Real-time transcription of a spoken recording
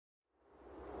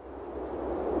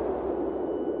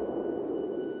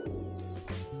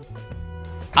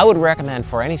I would recommend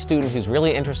for any student who's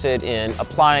really interested in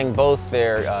applying both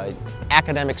their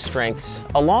academic strengths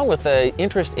along with an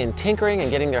interest in tinkering and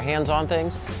getting their hands on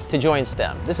things to join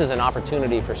STEM. This is an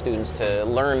opportunity for students to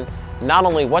learn not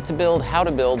only what to build, how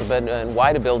to build, but and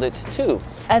why to build it too.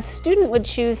 A student would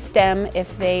choose STEM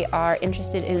if they are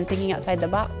interested in thinking outside the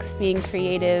box, being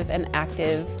creative and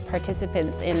active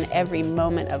participants in every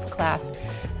moment of class,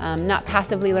 not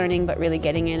passively learning but really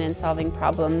getting in and solving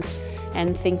problems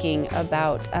and thinking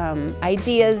about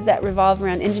ideas that revolve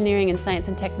around engineering and science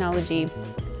and technology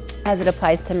as it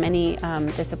applies to many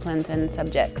disciplines and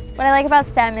subjects. What I like about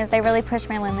STEM is they really push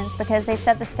my limits because they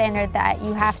set the standard that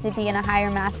you have to be in a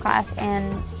higher math class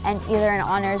and either an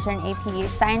honors or an AP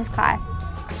science class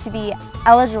to be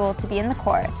eligible to be in the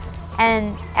Corps.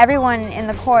 And everyone in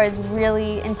the Corps is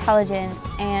really intelligent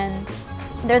and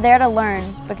they're there to learn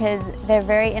because they're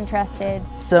very interested.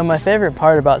 So my favorite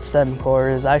part about STEM Corps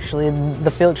is actually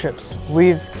the field trips.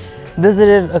 We've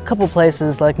visited a couple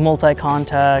places like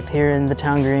Multi-Contact here in the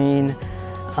Town Green,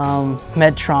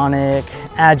 Medtronic,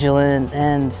 Agilent,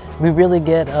 and we really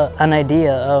get an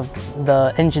idea of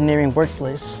the engineering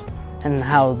workplace and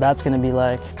how that's going to be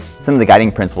like. Some of the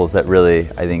guiding principles that really,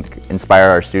 I think, inspire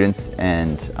our students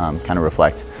and kind of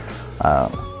reflect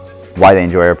why they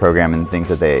enjoy our program and the things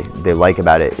that they like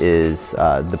about it is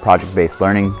the project-based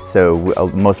learning.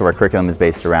 So most of our curriculum is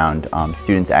based around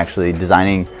students actually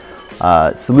designing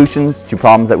solutions to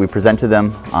problems that we present to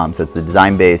them. So it's a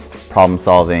design-based,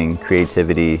 problem-solving,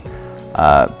 creativity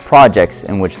projects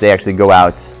in which they actually go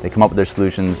out, they come up with their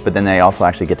solutions, but then they also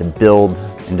actually get to build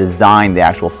and design the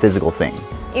actual physical things.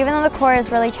 Even though the Corps is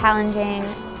really challenging,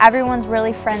 everyone's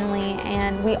really friendly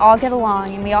and we all get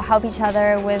along and we all help each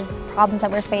other with problems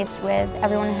that we're faced with.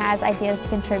 Everyone has ideas to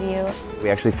contribute. We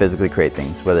actually physically create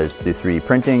things, whether it's through 3D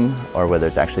printing or whether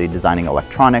it's actually designing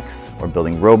electronics or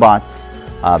building robots.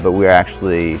 But we're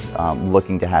actually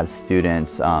looking to have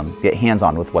students get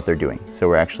hands-on with what they're doing. So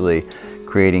we're actually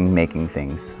making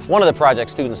things. One of the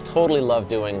projects students totally loved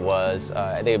doing was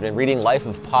they had been reading Life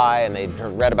of Pi and they'd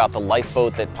read about the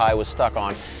lifeboat that Pi was stuck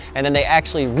on. And then they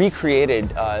actually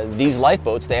recreated these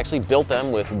lifeboats. They actually built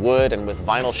them with wood and with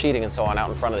vinyl sheeting and so on out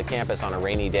in front of the campus on a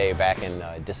rainy day back in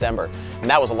December. And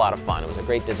that was a lot of fun. It was a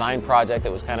great design project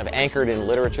that was kind of anchored in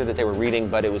literature that they were reading,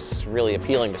 but it was really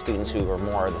appealing to students who were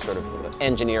more the sort of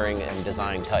engineering and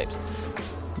design types.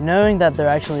 Knowing that there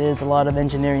actually is a lot of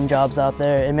engineering jobs out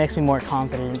there, it makes me more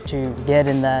confident to get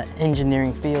in that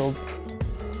engineering field.